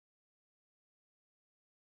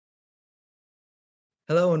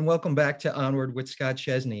Hello and welcome back to Onward with Scott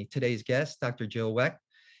Chesney. Today's guest, Dr. Jill Wecht,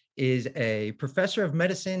 is a professor of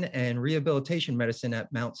medicine and rehabilitation medicine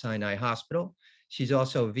at Mount Sinai Hospital. She's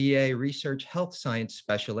also a VA research health science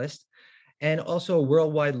specialist and also a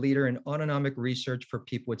worldwide leader in autonomic research for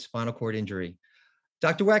people with spinal cord injury.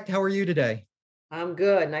 Dr. Wecht, how are you today? I'm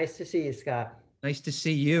good. Nice to see you, Scott. Nice to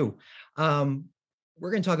see you. Um, we're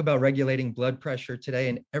going to talk about regulating blood pressure today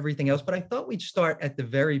and everything else, but I thought we'd start at the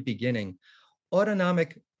very beginning.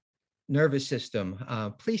 Autonomic nervous system.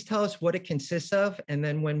 Please tell us what it consists of, and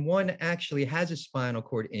then when one actually has a spinal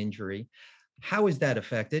cord injury, how is that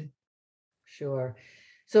affected? Sure.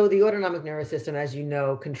 So the autonomic nervous system, as you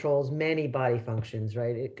know, controls many body functions,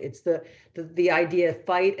 right? It's the idea of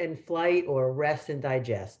fight and flight or rest and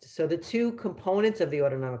digest. So the two components of the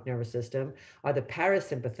autonomic nervous system are the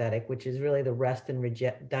parasympathetic, which is really the rest and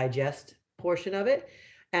digest portion of it,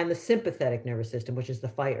 and the sympathetic nervous system, which is the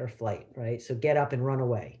fight or flight, right? So get up and run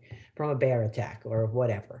away from a bear attack or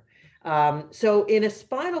whatever. So in a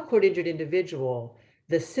spinal cord injured individual,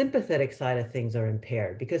 the sympathetic side of things are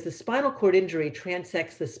impaired because the spinal cord injury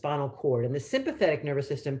transects the spinal cord, and the sympathetic nervous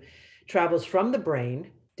system travels from the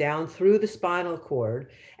brain down through the spinal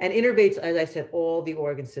cord and innervates, as I said, all the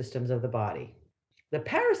organ systems of the body. The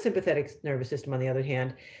parasympathetic nervous system, on the other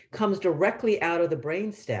hand, comes directly out of the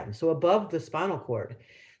brain stem, so above the spinal cord.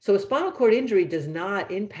 So a spinal cord injury does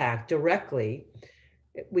not impact directly.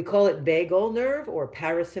 We call it vagal nerve or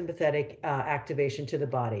parasympathetic activation to the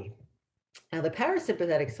body. Now, the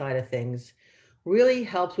parasympathetic side of things really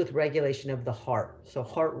helps with regulation of the heart. So,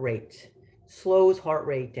 heart rate slows heart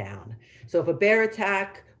rate down. So, if a bear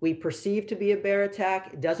attack we perceive to be a bear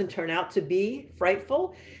attack, it doesn't turn out to be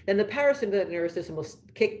frightful, then the parasympathetic nervous system will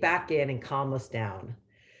kick back in and calm us down.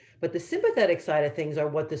 But the sympathetic side of things are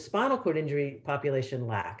what the spinal cord injury population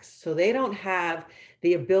lacks. So, they don't have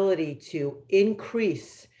the ability to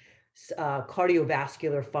increase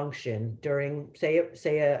cardiovascular function during, say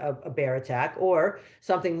a bear attack, or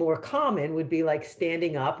something more common would be like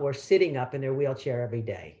standing up or sitting up in their wheelchair every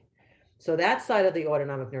day. So that side of the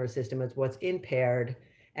autonomic nervous system is what's impaired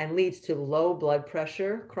and leads to low blood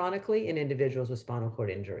pressure chronically in individuals with spinal cord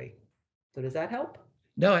injury. So does that help?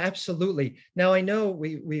 No, absolutely. Now, I know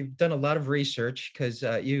we've done a lot of research because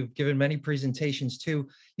you've given many presentations too.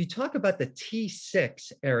 You talk about the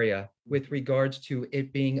T6 area with regards to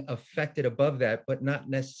it being affected above that, but not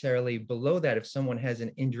necessarily below that if someone has an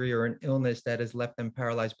injury or an illness that has left them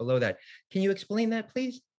paralyzed below that. Can you explain that,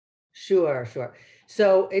 please? Sure, sure.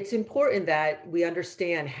 So it's important that we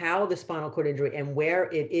understand how the spinal cord injury and where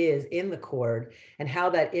it is in the cord and how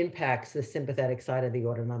that impacts the sympathetic side of the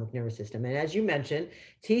autonomic nervous system. And as you mentioned,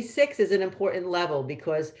 T6 is an important level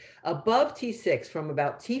because above T6, from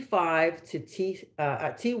about T5 to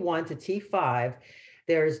T1 to T5,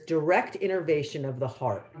 there's direct innervation of the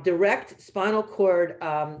heart. Direct spinal cord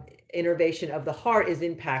innervation of the heart is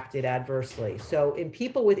impacted adversely. So in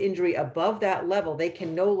people with injury above that level, they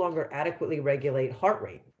can no longer adequately regulate heart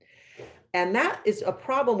rate. And that is a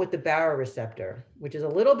problem with the baroreceptor, which is a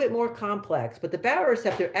little bit more complex, but the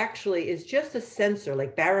baroreceptor actually is just a sensor,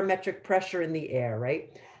 like barometric pressure in the air,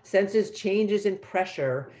 right? Senses changes in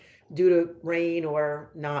pressure due to rain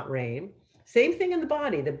or not rain. Same thing in the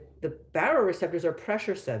body. The baroreceptors are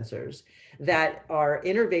pressure sensors that are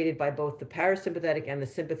innervated by both the parasympathetic and the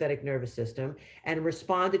sympathetic nervous system and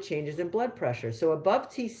respond to changes in blood pressure. So above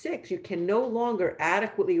T6, you can no longer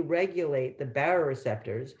adequately regulate the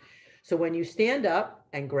baroreceptors. So when you stand up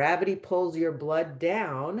and gravity pulls your blood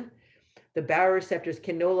down, the baroreceptors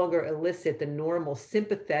can no longer elicit the normal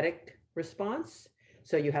sympathetic response.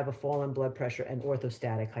 So you have a fall in blood pressure and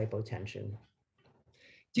orthostatic hypotension.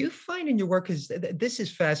 Do you find in your work, because this is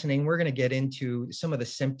fascinating, we're going to get into some of the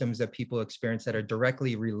symptoms that people experience that are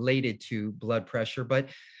directly related to blood pressure, but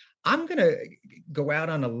I'm going to go out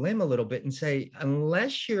on a limb a little bit and say,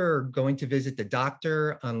 unless you're going to visit the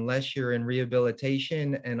doctor, unless you're in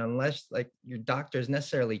rehabilitation, and unless like your doctor's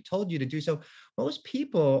necessarily told you to do so, most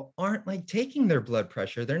people aren't like taking their blood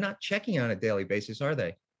pressure. They're not checking on a daily basis, are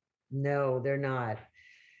they? No, they're not.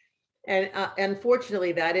 And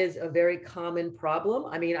unfortunately, that is a very common problem.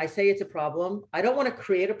 I mean, I say it's a problem. I don't want to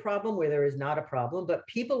create a problem where there is not a problem, but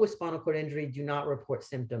people with spinal cord injury do not report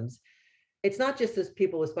symptoms. It's not just as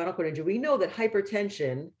people with spinal cord injury. We know that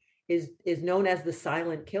hypertension is known as the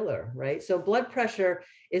silent killer, right? So blood pressure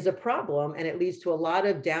is a problem, and it leads to a lot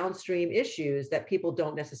of downstream issues that people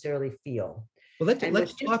don't necessarily feel. Well, And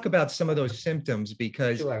let's with talk about some of those symptoms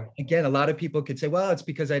because, sure, again, a lot of people could say, well, it's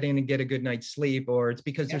because I didn't get a good night's sleep, or it's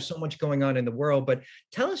because yeah. there's so much going on in the world. But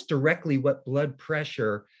tell us directly what blood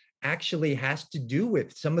pressure actually has to do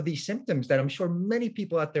with some of these symptoms that I'm sure many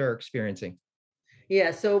people out there are experiencing.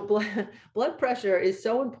 Yeah, so blood pressure is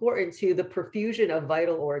so important to the perfusion of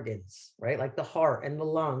vital organs, right? Like the heart and the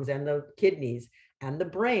lungs and the kidneys and the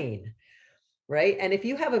brain, right? And if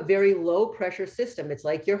you have a very low pressure system, it's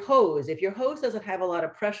like your hose. If your hose doesn't have a lot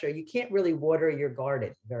of pressure, you can't really water your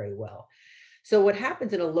garden very well. So what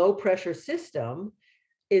happens in a low pressure system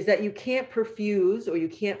is that you can't perfuse or you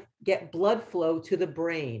can't get blood flow to the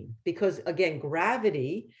brain because, again,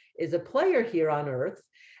 gravity is a player here on Earth.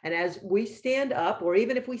 And as we stand up, or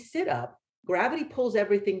even if we sit up, gravity pulls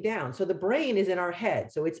everything down. So the brain is in our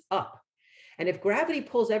head, so it's up. And if gravity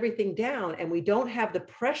pulls everything down and we don't have the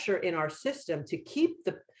pressure in our system to keep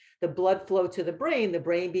the blood flow to the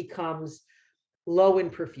brain becomes low in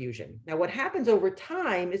perfusion. Now, what happens over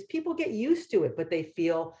time is people get used to it, but they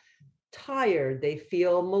feel tired, they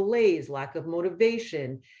feel malaise, lack of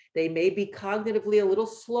motivation, they may be cognitively a little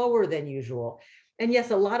slower than usual. And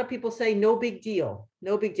yes, a lot of people say no big deal,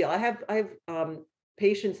 no big deal. I have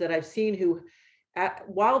patients that I've seen who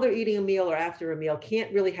while they're eating a meal or after a meal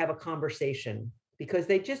can't really have a conversation because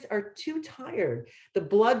they just are too tired. The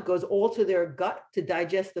blood goes all to their gut to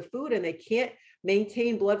digest the food and they can't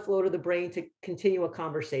maintain blood flow to the brain to continue a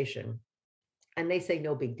conversation. And they say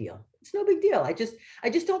no big deal. It's no big deal. I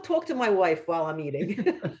just don't talk to my wife while I'm eating.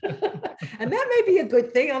 And that may be a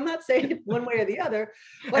good thing. I'm not saying it one way or the other,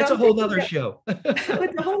 but That's a I'm whole thinking nother that show.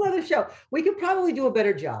 it's a whole other show. We could probably do a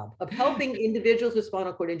better job of helping individuals with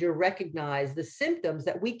spinal cord injury recognize the symptoms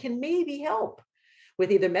that we can maybe help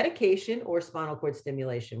with either medication or spinal cord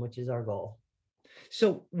stimulation, which is our goal.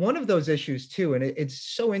 So one of those issues too, and it's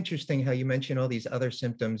so interesting how you mention all these other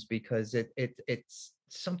symptoms because it's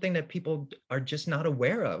something that people are just not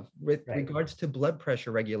aware of with Right. regards to blood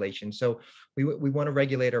pressure regulation. So we want to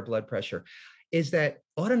regulate our blood pressure. Is that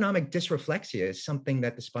autonomic dysreflexia is something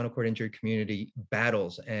that the spinal cord injury community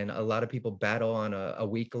battles, and a lot of people battle on a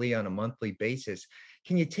weekly, on a monthly basis.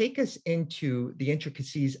 Can you take us into the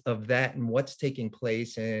intricacies of that and what's taking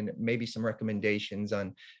place and maybe some recommendations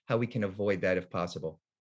on how we can avoid that if possible?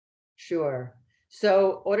 Sure.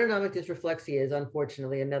 So autonomic dysreflexia is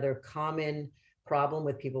unfortunately another common problem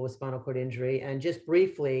with people with spinal cord injury. And just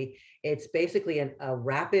briefly, it's basically a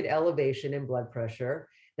rapid elevation in blood pressure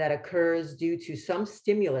that occurs due to some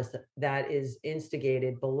stimulus that is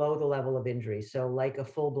instigated below the level of injury. So like a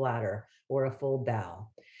full bladder or a full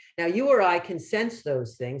bowel. Now, you or I can sense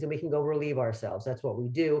those things and we can go relieve ourselves. That's what we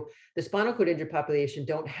do. The spinal cord injured population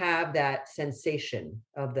don't have that sensation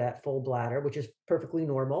of that full bladder, which is perfectly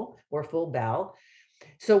normal, or full bowel.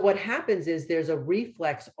 So what happens is there's a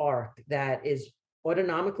reflex arc that is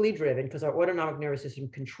autonomically driven because our autonomic nervous system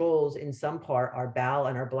controls in some part our bowel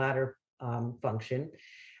and our bladder function.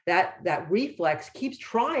 That reflex keeps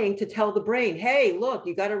trying to tell the brain, hey, look,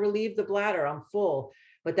 you got to relieve the bladder, I'm full.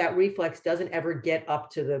 But that reflex doesn't ever get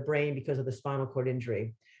up to the brain because of the spinal cord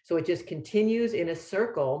injury. So it just continues in a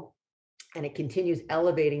circle and it continues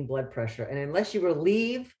elevating blood pressure. And unless you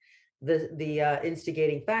relieve the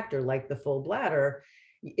instigating factor, like the full bladder,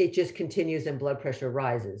 it just continues and blood pressure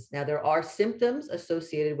rises. Now, there are symptoms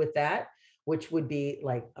associated with that, which would be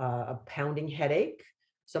like a pounding headache,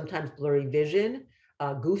 sometimes blurry vision,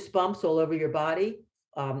 goosebumps all over your body,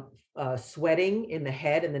 sweating in the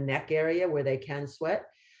head and the neck area where they can sweat.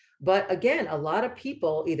 But again, a lot of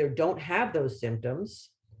people either don't have those symptoms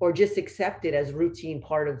or just accept it as routine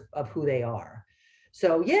part of who they are.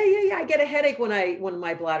 So yeah, I get a headache when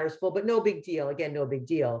my bladder's full, but no big deal. Again, no big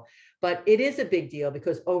deal. But it is a big deal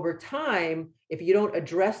because over time, if you don't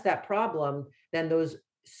address that problem, then those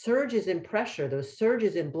surges in pressure, those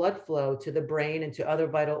surges in blood flow to the brain and to other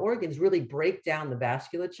vital organs really break down the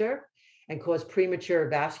vasculature and cause premature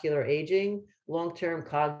vascular aging, long-term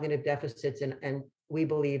cognitive deficits, and we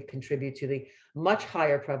believe contribute to the much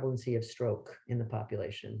higher prevalency of stroke in the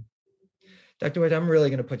population. Dr. White, I'm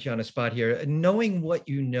really going to put you on a spot here. Knowing what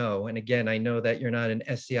you know, and again, I know that you're not an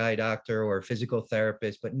SCI doctor or a physical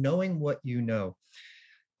therapist, but knowing what you know,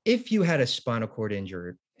 if you had a spinal cord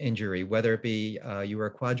injury, whether it be you were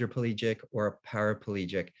a quadriplegic or a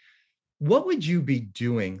paraplegic, what would you be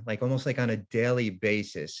doing, like almost like on a daily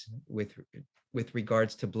basis with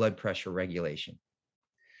regards to blood pressure regulation?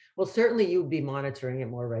 Well, certainly you'd be monitoring it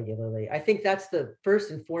more regularly. I think that's the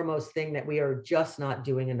first and foremost thing that we are just not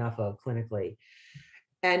doing enough of clinically.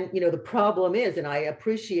 And the problem is, and I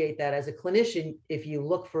appreciate that as a clinician, if you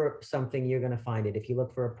look for something, you're going to find it. If you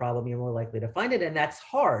look for a problem, you're more likely to find it. And that's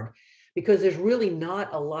hard because there's really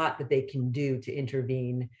not a lot that they can do to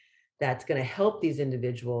intervene that's going to help these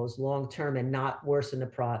individuals long term and not worsen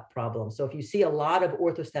the problem. So if you see a lot of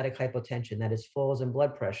orthostatic hypotension, that is falls in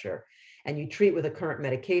blood pressure, and you treat with a current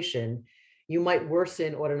medication, you might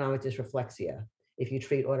worsen autonomic dysreflexia. If you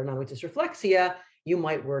treat autonomic dysreflexia, you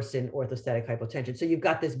might worsen orthostatic hypotension. So you've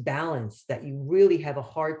got this balance that you really have a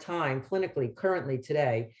hard time clinically, currently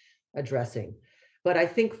today, addressing. But I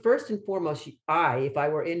think first and foremost, if I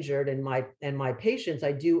were injured and my patients,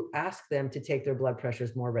 I do ask them to take their blood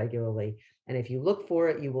pressures more regularly. And if you look for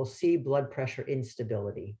it, you will see blood pressure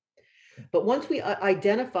instability. But once we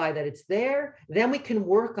identify that it's there, then we can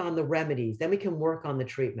work on the remedies, then we can work on the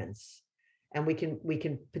treatments, and we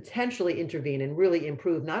can potentially intervene and really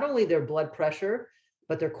improve not only their blood pressure,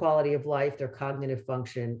 but their quality of life, their cognitive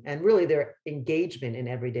function, and really their engagement in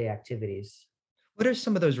everyday activities. What are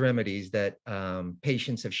some of those remedies that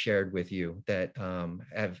patients have shared with you that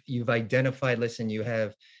you've identified? Listen, you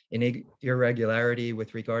have an irregularity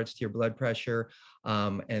with regards to your blood pressure,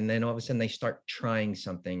 and then all of a sudden they start trying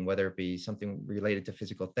something, whether it be something related to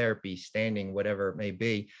physical therapy, standing, whatever it may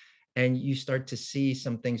be, and you start to see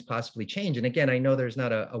some things possibly change. And again, I know there's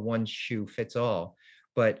not a one shoe fits all,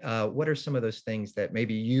 but what are some of those things that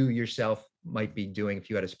maybe you yourself might be doing if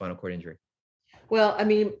you had a spinal cord injury? Well, I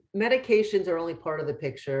mean, medications are only part of the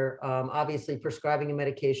picture. Obviously, prescribing a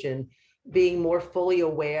medication, being more fully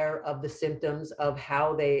aware of the symptoms of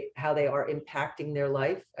how they are impacting their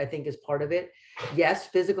life, I think is part of it. Yes,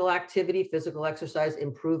 physical activity, physical exercise,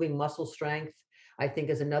 improving muscle strength, I think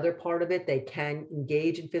is another part of it. They can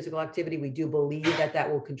engage in physical activity. We do believe that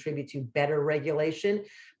that will contribute to better regulation,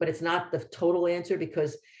 but it's not the total answer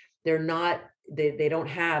because they don't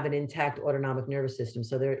have an intact autonomic nervous system.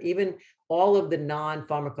 So they're even all of the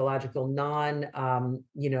non-pharmacological,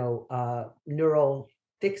 neural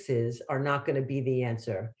fixes are not going to be the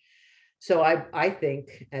answer. So I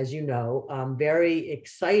think, as you know, I'm very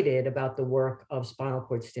excited about the work of spinal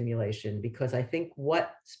cord stimulation, because I think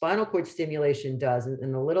what spinal cord stimulation does,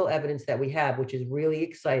 and the little evidence that we have, which is really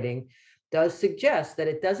exciting, does suggest that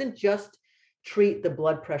it doesn't just treat the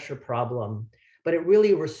blood pressure problem, but it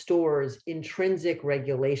really restores intrinsic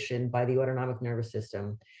regulation by the autonomic nervous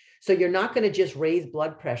system. So you're not going to just raise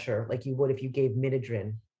blood pressure like you would if you gave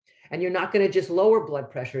midodrine. And you're not going to just lower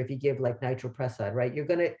blood pressure if you give like nitroprusside, right? You're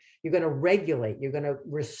going to regulate, you're going to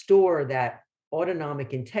restore that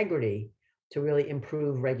autonomic integrity to really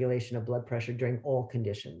improve regulation of blood pressure during all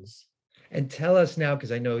conditions. And tell us now,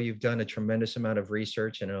 because I know you've done a tremendous amount of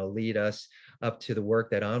research and it'll lead us up to the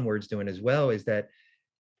work that Onward's doing as well, is that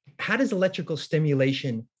how does electrical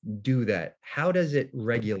stimulation do that? How does it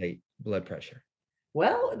regulate blood pressure?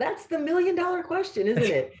 Well, that's the million-dollar question, isn't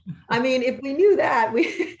it? I mean, if we knew that,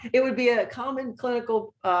 it would be a common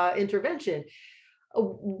clinical intervention.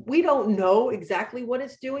 We don't know exactly what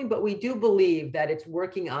it's doing, but we do believe that it's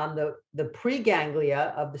working on the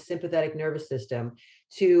preganglia of the sympathetic nervous system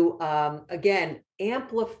to, again,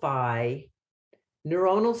 amplify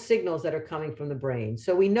neuronal signals that are coming from the brain.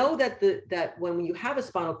 So we know that when you have a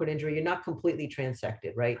spinal cord injury, you're not completely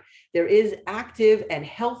transected, right? There is active and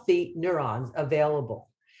healthy neurons available.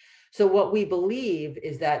 So what we believe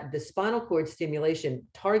is that the spinal cord stimulation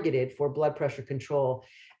targeted for blood pressure control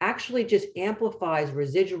actually just amplifies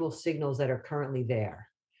residual signals that are currently there.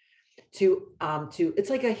 It's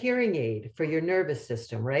like a hearing aid for your nervous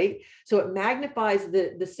system, right? So it magnifies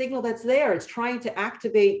the signal that's there. It's trying to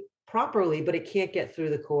activate properly, but it can't get through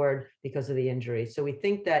the cord because of the injury. So we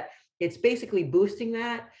think that it's basically boosting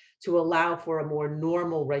that to allow for a more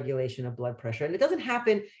normal regulation of blood pressure. And it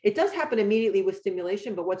does happen immediately with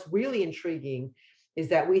stimulation, but what's really intriguing is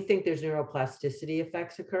that we think there's neuroplasticity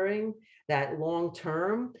effects occurring, that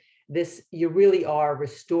long-term, you really are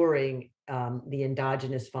restoring the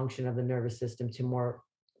endogenous function of the nervous system to more,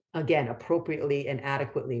 again, appropriately and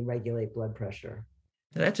adequately regulate blood pressure.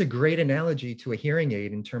 That's a great analogy to a hearing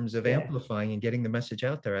aid in terms of Yeah. amplifying and getting the message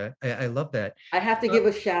out there. I love that. I have to give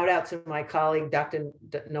a shout out to my colleague, Dr.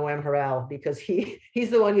 Noam Harrell, because he's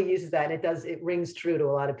the one who uses that, and it rings true to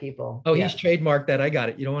a lot of people. Oh, yeah. He's trademarked that. I got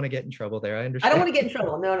it. You don't want to get in trouble there. I understand. I don't want to get in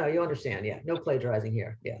trouble. No, you understand. Yeah, no plagiarizing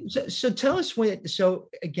here. Yeah. So tell us so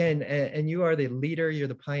again, and you are the leader, you're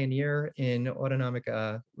the pioneer in autonomic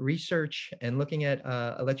research and looking at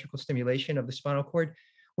electrical stimulation of the spinal cord.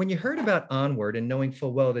 When you heard about Onward and knowing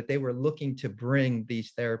full well that they were looking to bring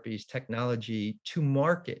these therapies, technology to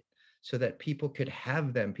market so that people could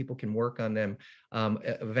have them, people can work on them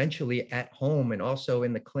eventually at home and also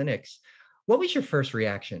in the clinics, what was your first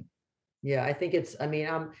reaction? Yeah, I think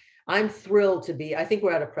I'm thrilled to be, I think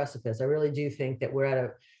we're at a precipice. I really do think that we're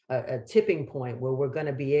at a tipping point where we're going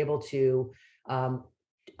to be able to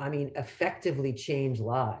effectively change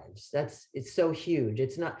lives. It's so huge.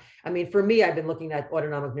 It's not, for me, I've been looking at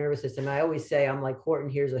autonomic nervous system. I always say I'm like Horton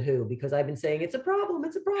Hears a Who, because I've been saying it's a problem.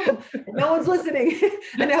 And no one's listening.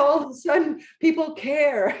 And now all of a sudden people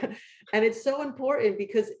care. And it's so important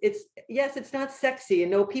because yes, it's not sexy.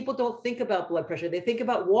 And no, people don't think about blood pressure. They think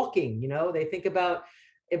about walking, they think about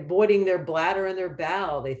avoiding their bladder and their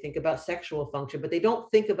bowel. They think about sexual function, but they don't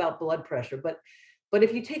think about blood pressure. But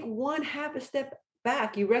if you take one half a step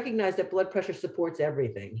back, you recognize that blood pressure supports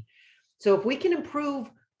everything. So if we can improve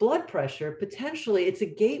blood pressure, potentially it's a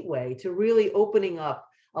gateway to really opening up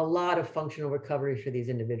a lot of functional recovery for these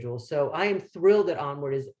individuals. So I am thrilled that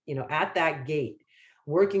Onward is, at that gate,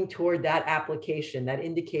 working toward that application, that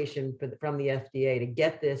indication from the FDA to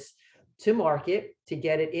get this to market, to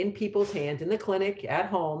get it in people's hands in the clinic, at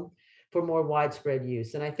home, for more widespread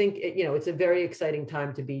use. And I think, it's a very exciting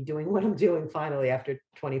time to be doing what I'm doing finally after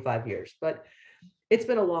 25 years, but it's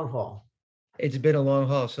been a long haul. It's been a long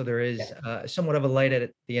haul, so there is somewhat of a light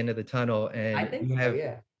at the end of the tunnel, I and think you so, have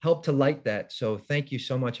yeah. helped to light that. So thank you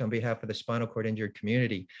so much on behalf of the spinal cord injured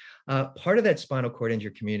community. Part of that spinal cord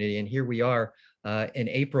injured community, and here we are in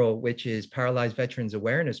April, which is Paralyzed Veterans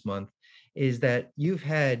Awareness Month, is that you've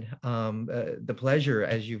had the pleasure,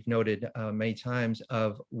 as you've noted many times,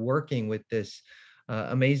 of working with this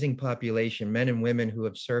amazing population, men and women who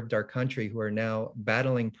have served our country, who are now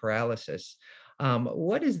battling paralysis.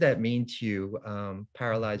 What does that mean to you,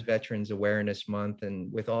 Paralyzed Veterans Awareness Month,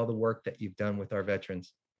 and with all the work that you've done with our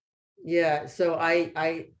veterans? Yeah. So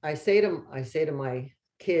I say to my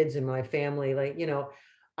kids and my family, like,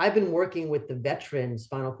 I've been working with the veteran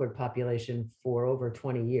spinal cord population for over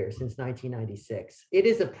 20 years, since 1996. It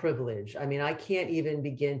is a privilege. I mean, I can't even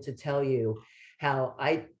begin to tell you how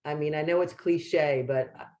I know it's cliche,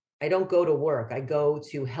 but I don't go to work. I go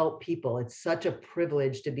to help people. It's such a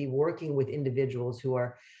privilege to be working with individuals who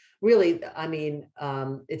are really, they're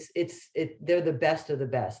the best of the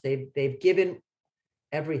best. They've given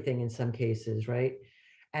everything in some cases, right?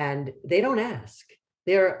 And they don't ask.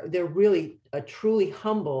 They're really a truly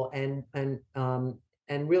humble and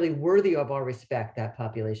really worthy of our respect, that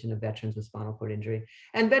population of veterans with spinal cord injury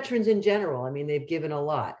and veterans in general. I mean, they've given a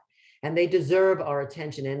lot and they deserve our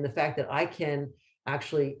attention. And the fact that I can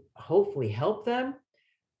actually hopefully help them,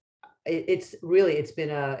 it's been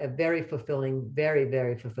a very fulfilling, very,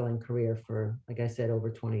 very fulfilling career for, like I said, over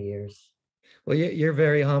 20 years. Well, you're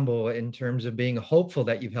very humble in terms of being hopeful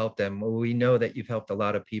that you've helped them. Well, we know that you've helped a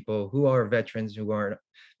lot of people who are veterans, who aren't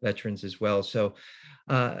veterans as well. So,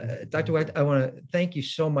 Dr. Wecht, I want to thank you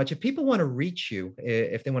so much. If people want to reach you,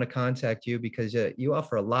 if they want to contact you, because you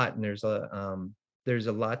offer a lot, and there's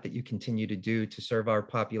a lot that you continue to do to serve our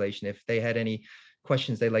population. If they had any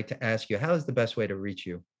questions they'd like to ask you, how is the best way to reach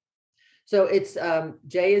you? So it's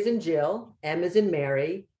J as in Jill, M as in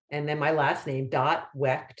Mary, and then my last name,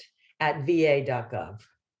 .Wecht at va.gov.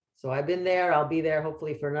 So I've been there. I'll be there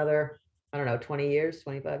hopefully for another, 20 years,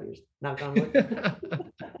 25 years, knock on wood.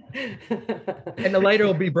 And the light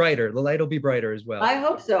will be brighter. The light will be brighter as well. I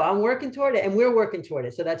hope so. I'm working toward it, and we're working toward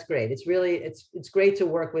it. So that's great. It's really, it's great to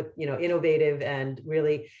work with, innovative and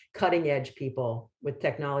really cutting edge people with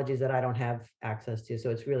technologies that I don't have access to. So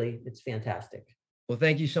it's fantastic. Well,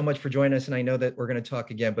 thank you so much for joining us. And I know that we're going to talk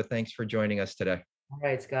again, but thanks for joining us today. All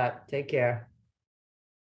right, Scott, take care.